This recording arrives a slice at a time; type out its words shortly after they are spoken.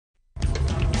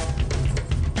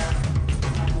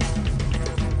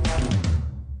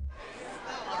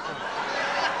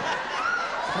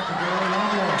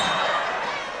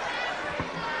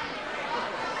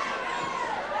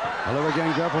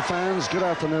Catweazle fans, good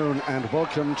afternoon and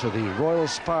welcome to the Royal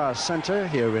Spa Centre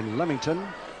here in Leamington.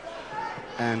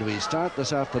 And we start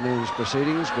this afternoon's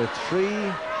proceedings with 3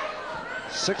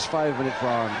 6 5-minute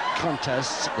round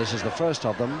contests. This is the first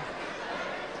of them.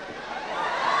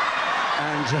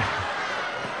 And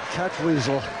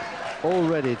Catweazle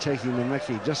already taking the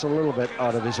mickey just a little bit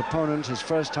out of his opponent. His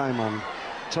first time on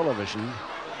television.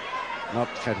 Not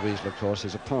Catweazle, of course,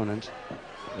 his opponent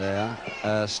there.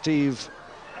 Steve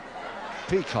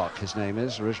Peacock, his name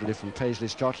is, originally from Paisley,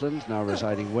 Scotland, now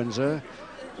residing Windsor.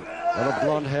 A lot of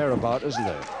blonde hair about, isn't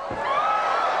there?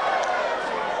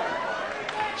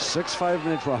 6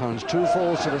 5-minute rounds, 2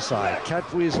 falls to the side.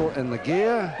 Catweazle in the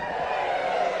gear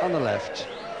on the left.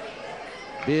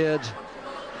 Beard,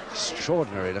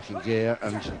 extraordinary looking gear,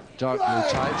 and dark blue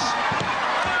tights.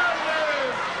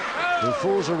 He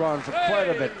fools around for quite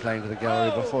a bit playing to the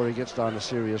gallery before he gets down to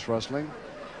serious wrestling.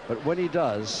 But when he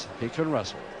does, he can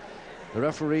wrestle. The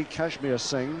referee, Kashmir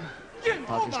Singh,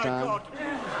 Pakistan.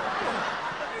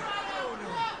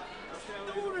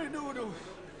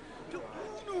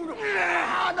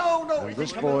 And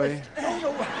this boy,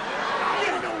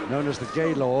 known as the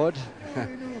Gay Lord,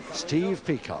 Steve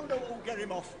Peacock. Get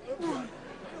him off.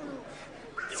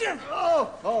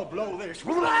 Oh, blow this.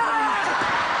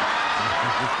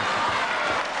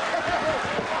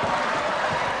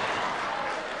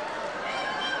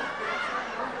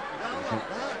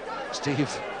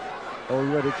 Steve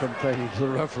already complaining to the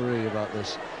referee about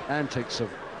this antics of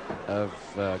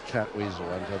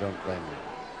Catweazle, and I don't blame him.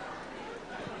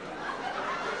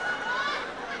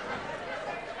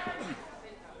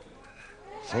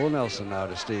 Full Nelson now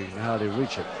to Steve, and how do you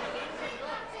reach it?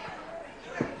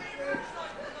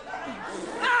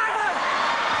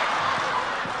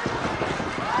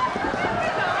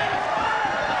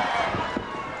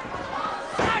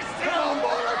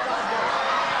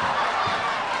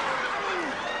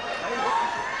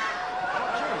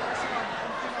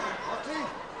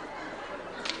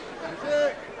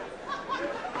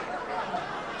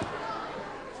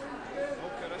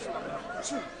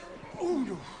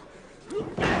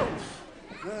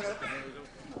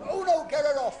 Oh no, get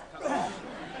it off.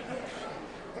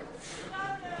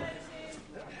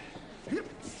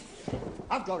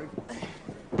 I've got him.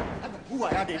 Who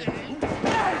I had him.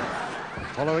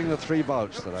 Following the 3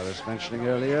 bouts that I was mentioning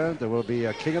earlier, there will be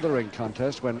a King of the Ring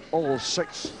contest when all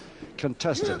 6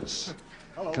 contestants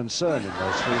concerned in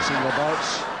those 3 single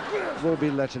bouts will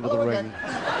be let into the ring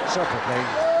separately.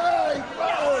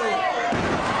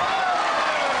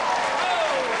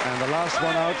 And the last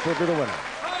one out will be the winner.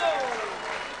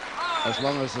 As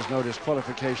long as there's no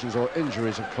disqualifications or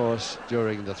injuries, of course,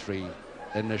 during the 3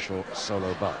 initial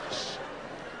solo bouts.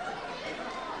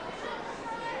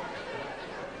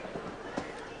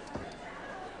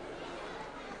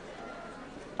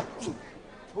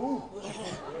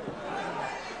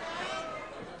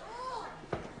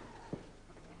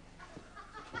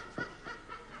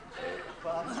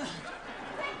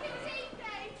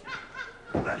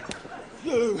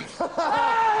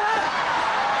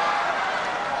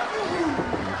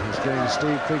 He's getting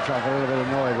Steve Peacock a little bit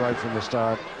annoyed right from the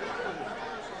start.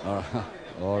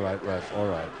 All right, ref, all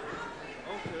right.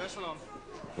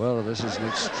 Well, this is an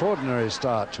extraordinary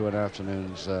start to an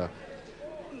afternoon's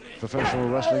professional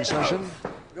wrestling session.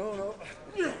 No.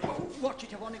 Watch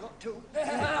it, I've only got 2.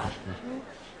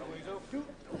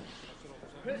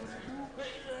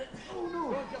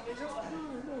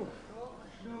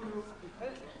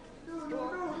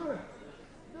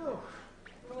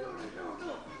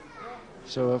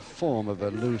 So a form of a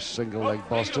loose single-leg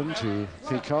Boston to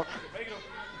Peacock.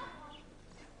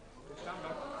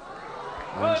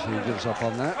 And he gives up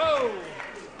on that.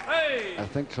 I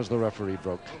think because the referee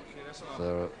broke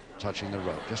the touching the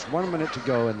rope. Just 1 minute to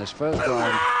go in this first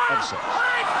round of 6.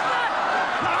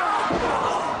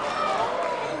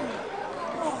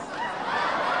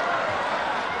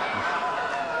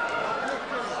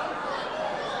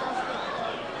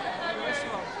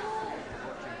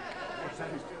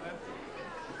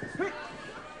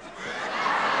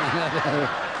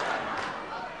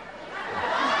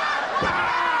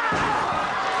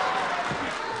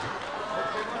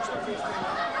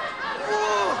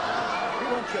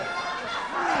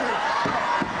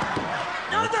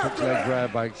 Quick leg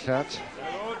grab by Cat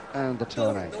and the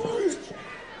turn ankle.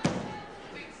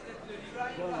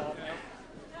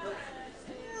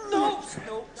 No.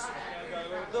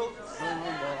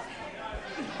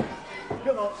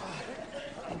 Come on.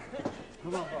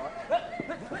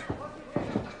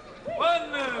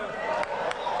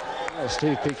 Well,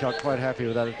 Steve Peacock quite happy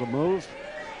with that little move.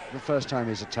 The first time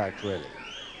he's attacked, really.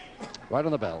 Right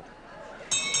on the bell.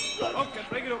 Okay,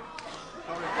 break it up.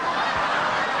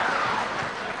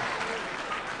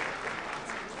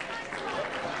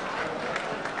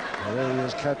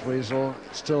 is Catweazle,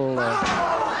 still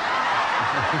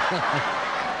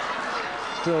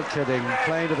still kidding,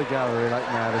 playing to the gallery like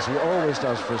mad, as he always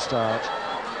does for a start.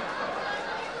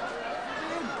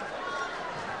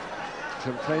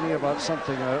 Complaining about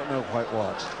something, I don't know quite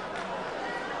what.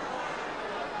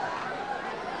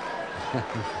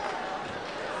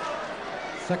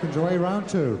 Seconds away, round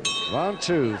two. Round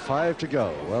two, 5 to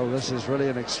go. Well, this is really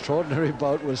an extraordinary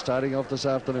bout we're starting off this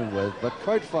afternoon with, but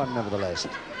quite fun nevertheless.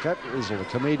 Catweazle, the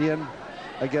comedian,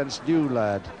 against new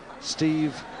lad,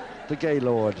 Steve, the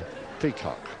Gaylord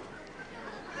Peacock.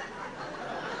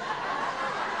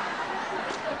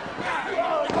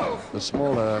 The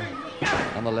smaller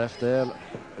on the left there,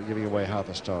 giving away half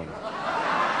a stone. To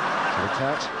the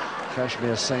Cat,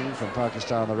 Kashmir Singh from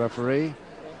Pakistan, the referee.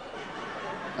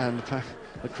 And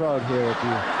the crowd here at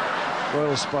the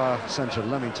Royal Spa Centre,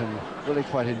 Leamington, really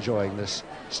quite enjoying this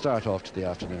start off to the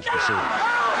afternoon's proceedings.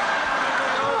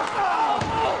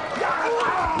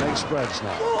 Leg spreads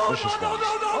now, vicious ones.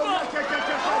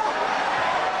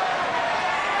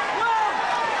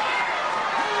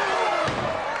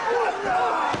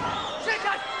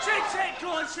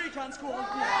 Shake hands, go on.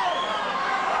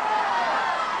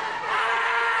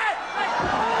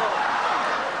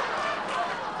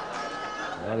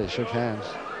 Well, they shook hands.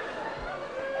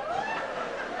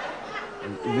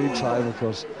 In the meantime, of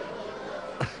course,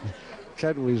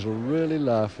 Catweazle really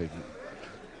laughing.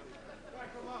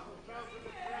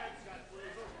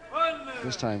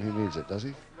 This time he needs it, does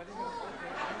he?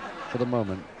 For the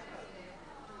moment.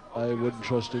 I wouldn't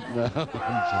trust it now.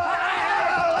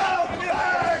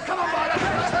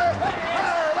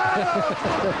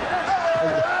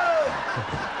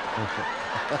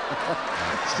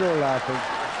 Still laughing,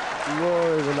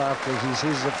 roaring with laughter as he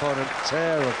sees his opponent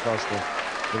tear across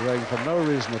the ring for no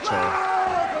reason at all.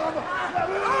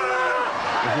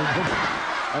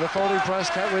 And a folding press,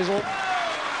 Catweazle.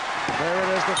 There it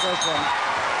is, the first one.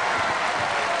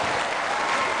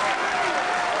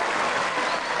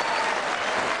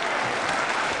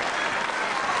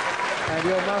 And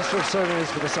your master of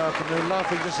ceremonies for this afternoon,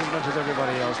 laughing just as much as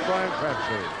everybody else, Brian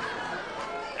Crabtree.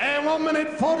 And 1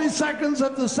 minute 40 seconds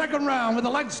of the second round with a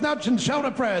leg snatch and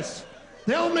shoulder press.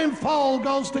 The opening fall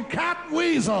goes to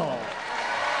Catweazle.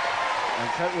 And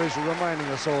Catweazle reminding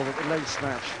us all that the leg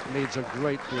snatch needs a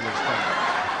great deal of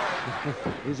strength.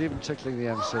 He's even tickling the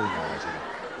MC now, isn't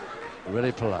he?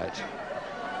 Really polite.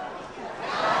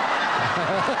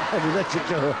 And he lets it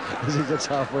go as he gets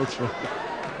halfway through.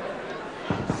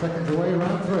 Seconds away,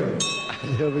 round three.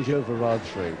 And here we go for round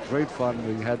three. Great fun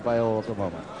being had by all at the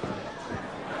moment.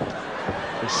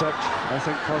 Except, I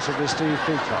think, possibly Steve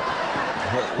Peacock.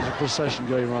 There's a procession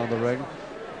going around the ring.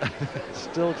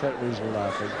 Still Catweazle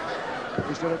laughing.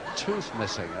 He's got a tooth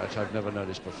missing, which I've never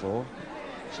noticed before.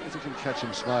 See if we can catch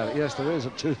him smiling. Yes, there is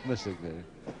a tooth missing there.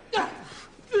 No.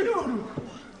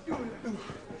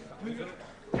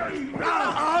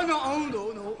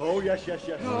 Oh, yes.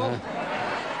 No.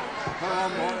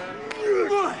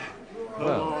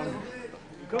 Well,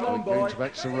 come on, boy. Going to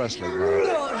back some wrestling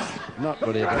now. Not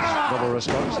really a double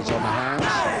response. It's on the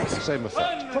hands. Same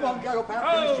effect. Come on, get up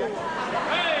out.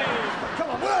 Come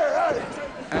on, where are you?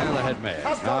 And the head mayor.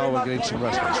 Now we're getting some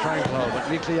wrestling. Stranglehold, but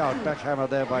neatly out. Backhammer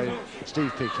there by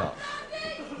Steve Peacock.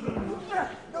 No.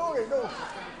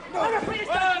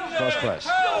 Cross press.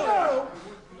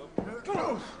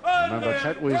 Remember,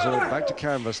 Catweazle back to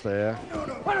canvas there.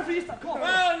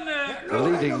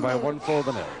 Leading by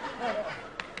 1-4-0.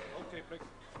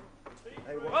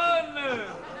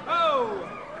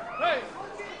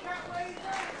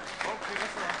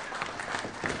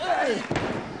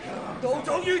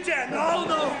 Don't you dare! No!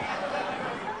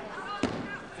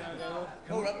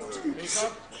 Hold up.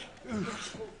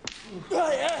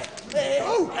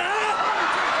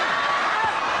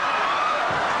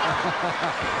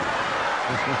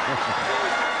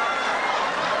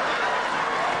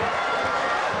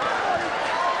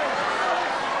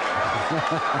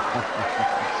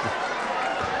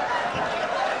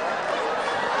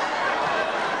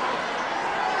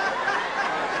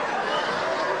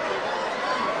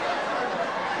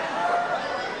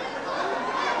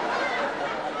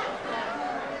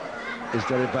 He's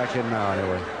got it back in now,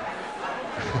 anyway.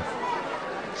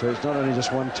 So it's not only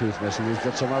just one tooth missing, he's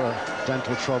got some other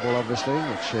dental trouble, obviously,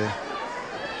 which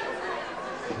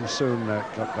he soon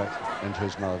got back into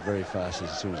his mouth very fast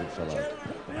as soon as it fell out.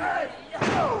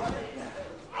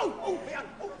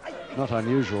 Not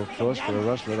unusual, of course, for a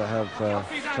wrestler to have a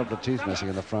couple of teeth missing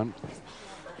in the front.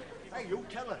 Hey, you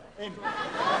tell her.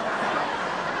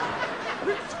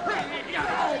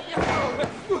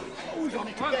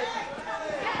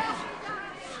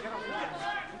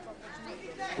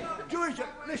 Georgia,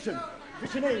 listen.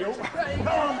 Listen here, you.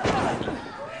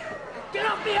 Get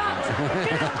off me hand!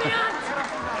 Get off me hand!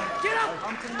 Get up!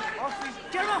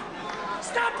 Get up!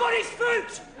 Stamp on his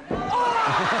foot! Oh!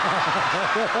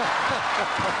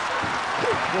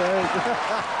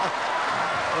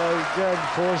 Again,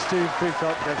 poor Steve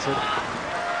Peacock gets it.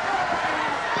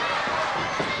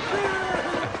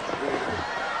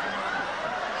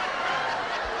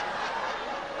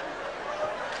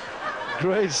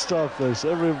 Great stuff, this.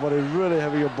 Everybody really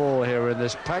having a ball here in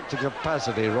this packed to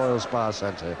capacity Royal Spa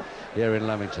Centre here in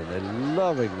Leamington. They're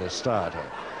loving this start.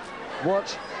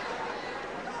 What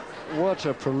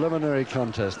a preliminary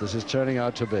contest this is turning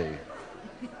out to be.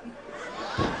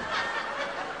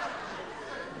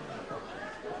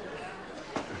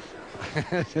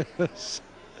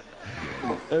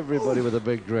 Everybody with a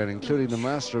big grin, including the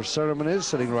master of ceremonies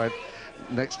sitting right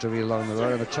next to me along the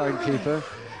road, and the timekeeper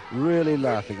really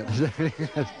laughing at this.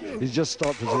 He's just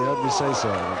stopped as he heard me say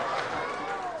so.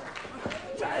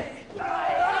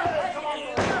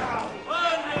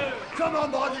 Come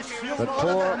on, boys. But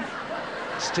poor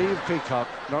Steve Peacock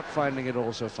not finding it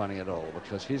all so funny at all,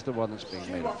 because he's the one that's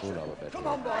being made a fool of a bit. Come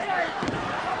on, boys.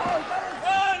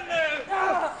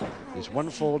 He's one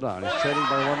fall down. He's trailing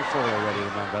by one fall already,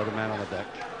 remember, the man on the deck.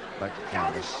 Back to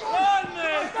canvas.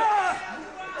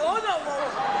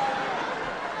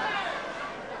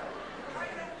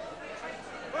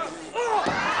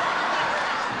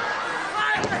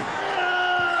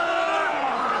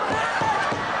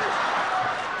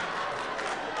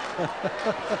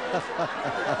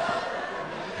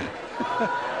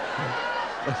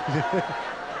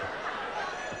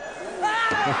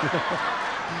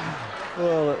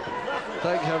 Well,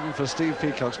 thank heaven for Steve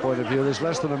Peacock's point of view. There's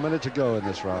less than a minute to go in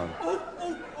this round.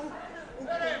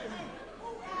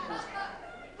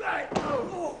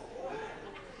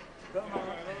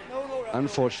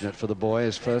 Unfortunate for the boy,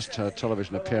 his first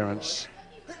television appearance,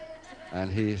 and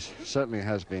he certainly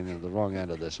has been in the wrong end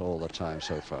of this all the time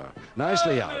so far.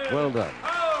 Nicely out, well done.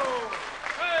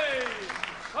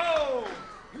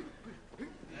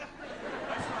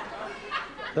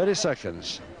 30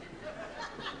 seconds.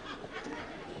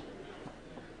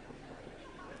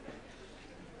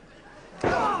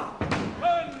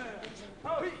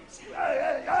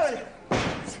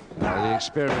 Now the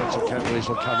experience of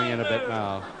Catweazle coming in a bit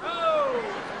now.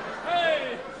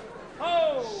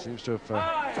 Seems to have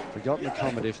forgotten the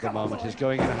comedy for the moment. He's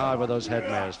going in hard with those head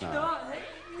mares now.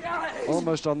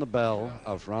 Almost on the bell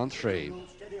of round 3.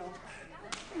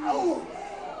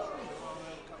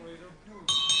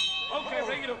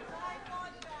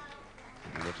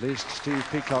 And at least Steve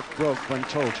Peacock broke when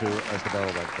told to as the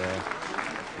bell went there.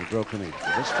 He broke immediately.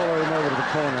 Let's follow him over to the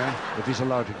corner if he's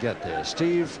allowed to get there.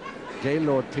 Steve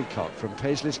Gaylord Peacock from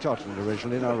Paisley, Scotland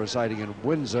originally, now residing in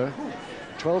Windsor.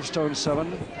 12 stone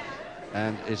 7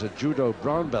 and is a judo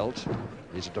brown belt.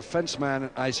 He's a defense man in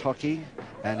ice hockey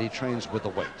and he trains with the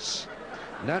weights.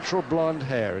 Natural blonde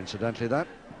hair, incidentally, that.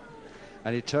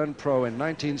 And he turned pro in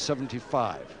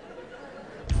 1975.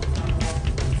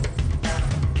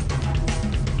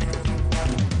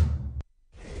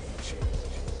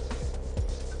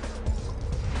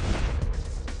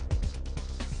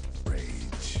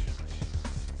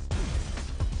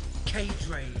 Cage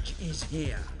Rage is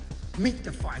here. Meet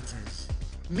the fighters,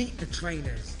 meet the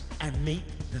trainers, and meet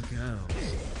the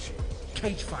girls.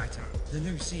 Cage Fighter, the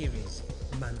new series,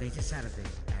 Monday to Saturday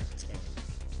at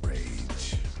 10.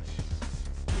 Rage.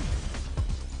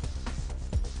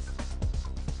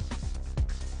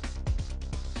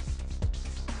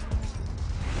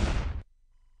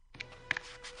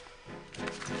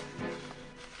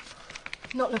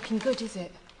 Not looking good, is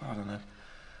it? I don't know.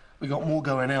 We got more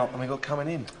going out than we got coming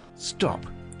in. Stop.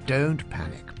 Don't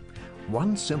panic.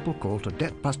 One simple call to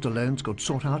Debt Buster Loans could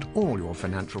sort out all your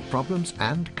financial problems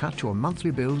and cut your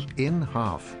monthly bills in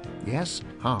half. Yes,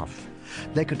 half.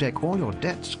 They could take all your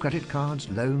debts, credit cards,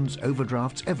 loans,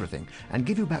 overdrafts, everything, and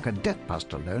give you back a Debt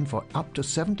Buster loan for up to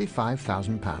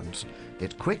 £75,000.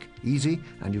 It's quick, easy,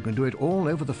 and you can do it all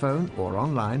over the phone or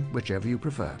online, whichever you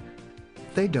prefer.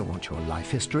 They don't want your life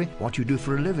history, what you do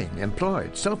for a living,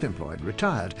 employed, self-employed,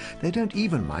 retired. They don't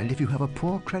even mind if you have a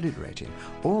poor credit rating.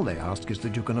 All they ask is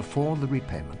that you can afford the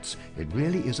repayments. It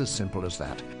really is as simple as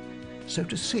that. So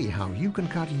to see how you can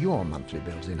cut your monthly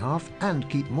bills in half and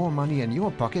keep more money in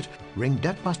your pocket, ring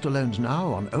Debt Buster Loans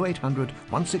now on 0800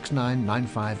 169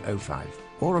 9505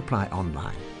 or apply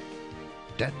online.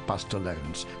 Debt Buster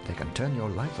Loans. They can turn your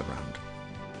life around.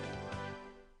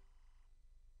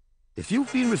 If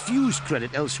you've been refused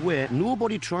credit elsewhere,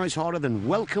 nobody tries harder than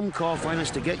Welcome Car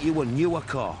Finance to get you a newer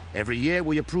car. Every year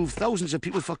we approve thousands of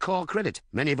people for car credit.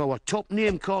 Many of our top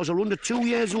name cars are under 2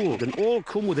 years old and all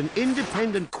come with an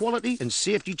independent quality and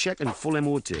safety check and full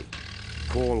MOT.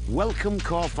 Call Welcome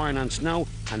Car Finance now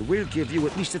and we'll give you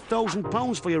at least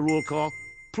 £1,000 for your old car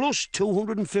plus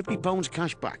 £250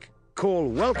 cash back. Call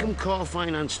Welcome Car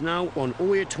Finance now on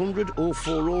 0800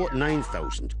 040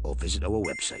 9000 or visit our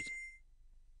website.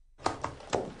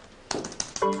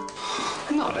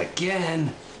 Not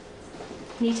again.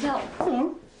 Need help?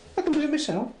 No, I can do it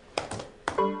myself.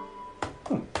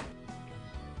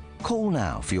 Call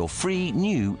now for your free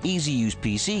new easy-use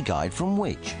PC guide from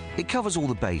Which. It covers all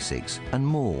the basics and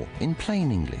more in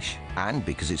plain English. And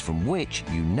because it's from Which,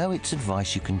 you know it's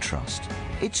advice you can trust.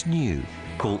 It's new.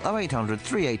 Call 0800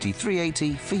 380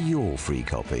 380 for your free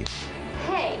copy.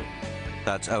 Hey!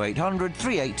 That's 0800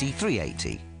 380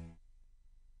 380.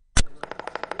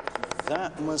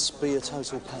 That must be a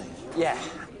total pain. Yeah,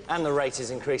 and the rate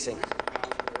is increasing.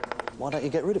 Why don't you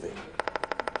get rid of it?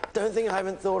 Don't think I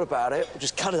haven't thought about it.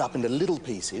 Just cut it up into little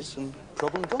pieces and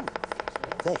problem gone.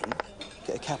 Then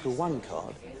get a Capital One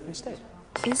card instead.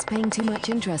 Is paying too much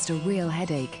interest a real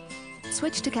headache?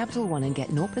 Switch to Capital One and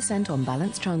get 0% on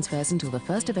balance transfers until the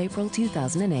 1st of April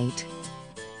 2008.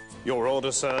 Your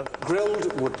order, sir?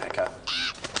 Grilled woodpecker.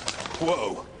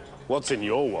 Whoa, what's in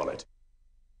your wallet?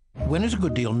 When is a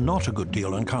good deal not a good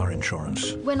deal on car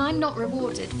insurance? When I'm not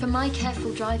rewarded for my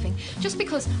careful driving, just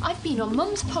because I've been on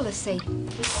Mum's policy.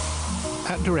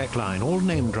 At Direct Line, all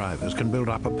named drivers can build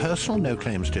up a personal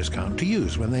no-claims discount to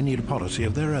use when they need a policy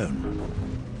of their own.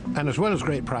 And as well as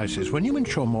great prices, when you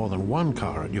insure more than one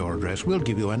car at your address, we'll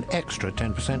give you an extra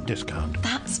 10% discount.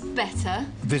 That's better.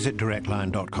 Visit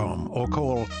directline.com or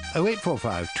call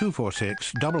 0845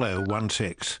 246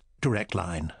 0016. Direct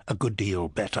Line, a good deal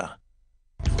better.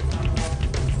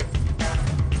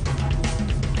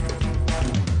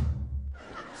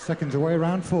 Seconds away,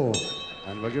 round 4.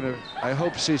 And we're going to, I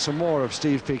hope, see some more of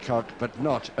Steve Peacock, but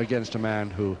not against a man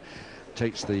who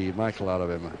takes the Michael out of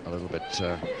him a little bit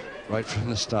right from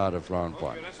the start of round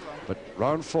 1. But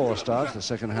round 4 starts, the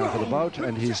second half of the bout,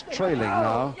 and he's trailing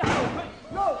now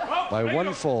by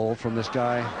 1 fall from this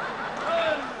guy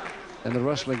in the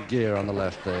rustling gear on the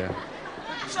left there,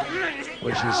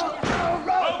 which is,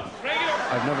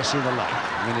 I've never seen the like.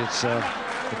 I mean, it's,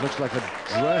 it looks like a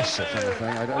dress or kind of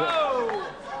thing. I don't,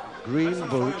 green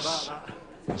boots,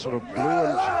 a sort of blue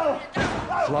and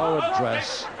flowered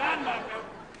dress,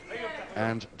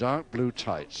 and dark blue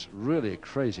tights. Really a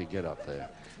crazy get up there.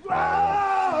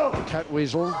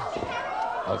 Catweazle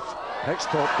of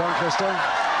Hexthorpe, Doncaster.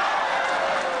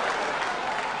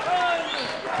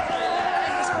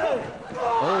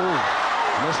 Oh,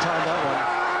 mistimed that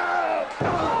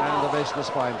one. And the base of the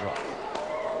spine drop.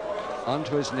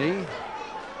 Onto his knee.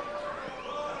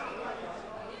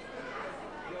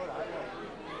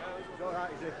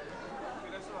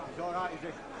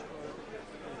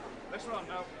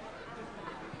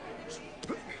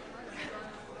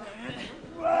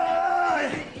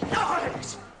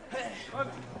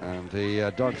 And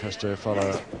the Doncaster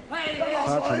fellow,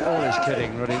 apart from all his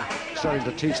kidding, really starting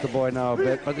to teach the boy now a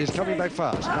bit, but he's coming back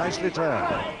fast. Nicely turned,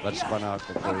 but spun out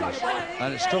completely.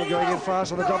 And it's still going in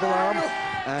fast on the double arm,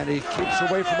 and he keeps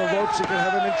away from the ropes. He can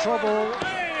have him in trouble.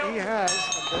 He has,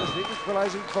 and there's the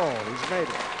equalizing fall. He's made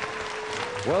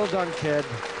it. Well done, kid.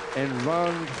 In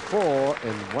round 4,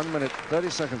 in 1 minute 30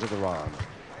 seconds of the round,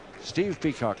 Steve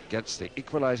Peacock gets the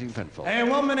equalizing pinfall. In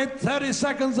 1 minute 30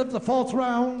 seconds of the 4th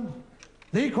round,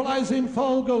 the equalizing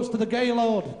fall goes to the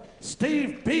Gaylord,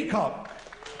 Steve Peacock.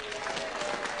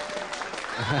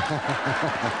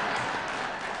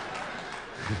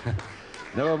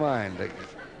 Never mind.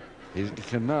 He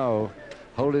can now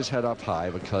hold his head up high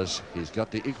because he's got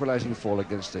the equalizing fall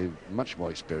against a much more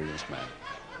experienced man.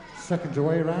 Seconds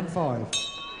away, round 5.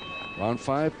 Round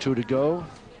 5, 2 to go.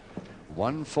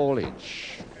 1 fall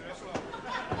each.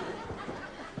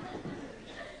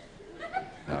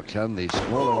 Now can the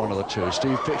smaller one of the two,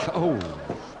 Steve Peacock, oh,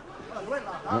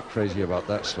 not crazy about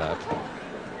that slap.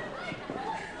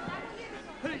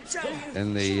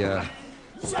 In the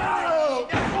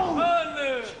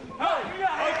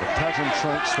pattern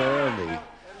trunks there and the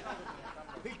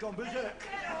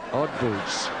odd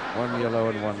boots, 1 yellow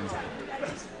and 1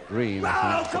 green.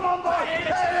 Oh, come on, boy!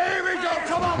 Hey, here we go!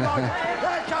 Come on, boy!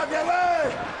 There come you!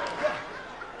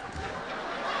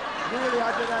 Really, I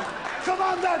did that. Come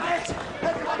on, then!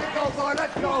 Everybody go, boy!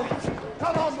 Let's go!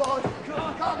 Come on, boy!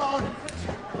 Come on!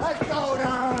 Let's go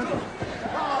now!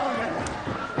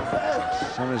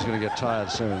 Somebody's going to get tired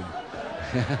soon.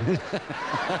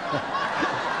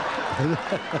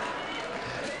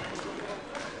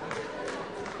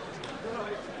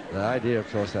 The idea, of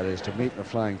course, that is to meet the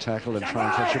flying tackle and try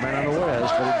and catch your man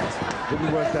unawares, but it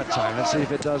didn't work that time. Let's see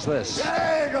if it does this.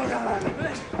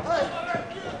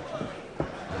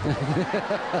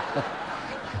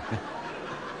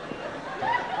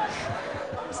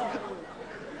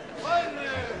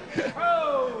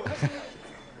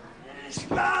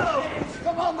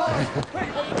 Come on, boys!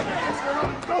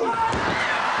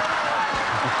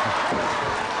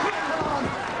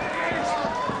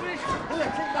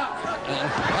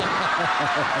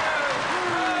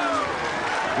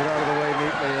 Get out of the way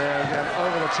neatly there, again,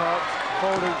 over the top,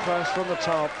 folding press from the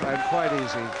top, and quite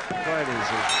easy.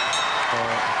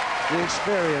 The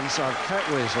experience of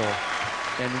Catweazle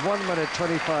in 1 minute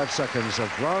 25 seconds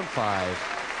of round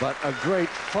 5, but a great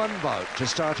fun bout to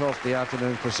start off the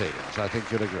afternoon proceedings. I think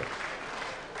you'd agree.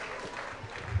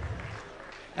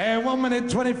 And 1 minute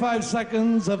 25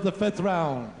 seconds of the 5th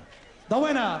round. The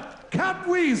winner,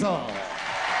 Catweazle.